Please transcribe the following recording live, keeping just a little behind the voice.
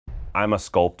I'm a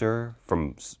sculptor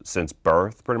since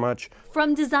birth, pretty much.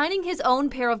 From designing his own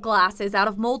pair of glasses out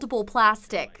of moldable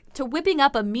plastic to whipping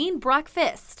up a mean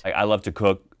breakfast. I love to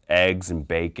cook eggs and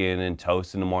bacon and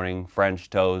toast in the morning, French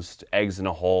toast, eggs in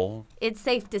a hole. It's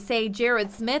safe to say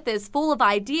Jared Smith is full of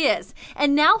ideas,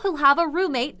 and now he'll have a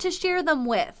roommate to share them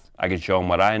with. I can show him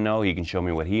what I know, he can show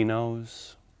me what he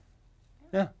knows.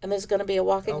 Yeah. And there's going to be a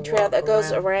walking trail that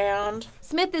goes around.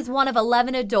 Smith is one of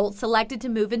 11 adults selected to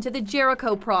move into the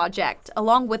Jericho Project,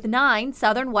 along with 9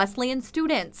 Southern Wesleyan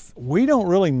students. We don't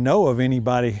really know of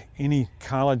any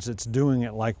college that's doing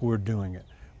it like we're doing it,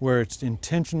 where it's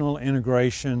intentional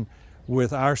integration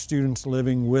with our students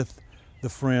living with the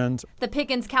friends. The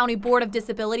Pickens County Board of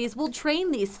Disabilities will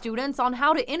train these students on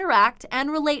how to interact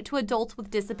and relate to adults with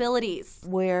disabilities.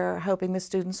 We're hoping the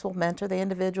students will mentor the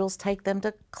individuals, take them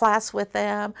to class with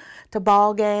them, to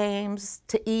ball games,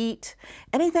 to eat.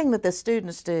 Anything that the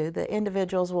students do, the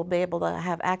individuals will be able to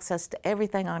have access to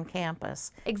everything on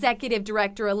campus. Executive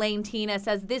Director Elaine Tina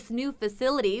says this new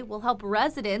facility will help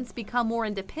residents become more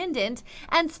independent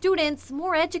and students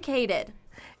more educated.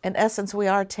 In essence, we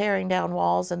are tearing down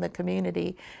walls in the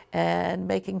community and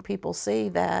making people see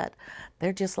that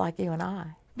they're just like you and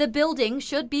I. The building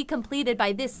should be completed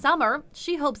by this summer.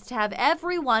 She hopes to have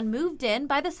everyone moved in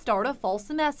by the start of fall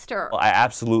semester. Well, I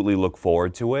absolutely look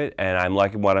forward to it, and I'm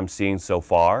liking what I'm seeing so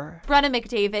far. Brenna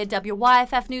McDavid,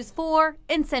 WYFF News 4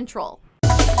 in Central.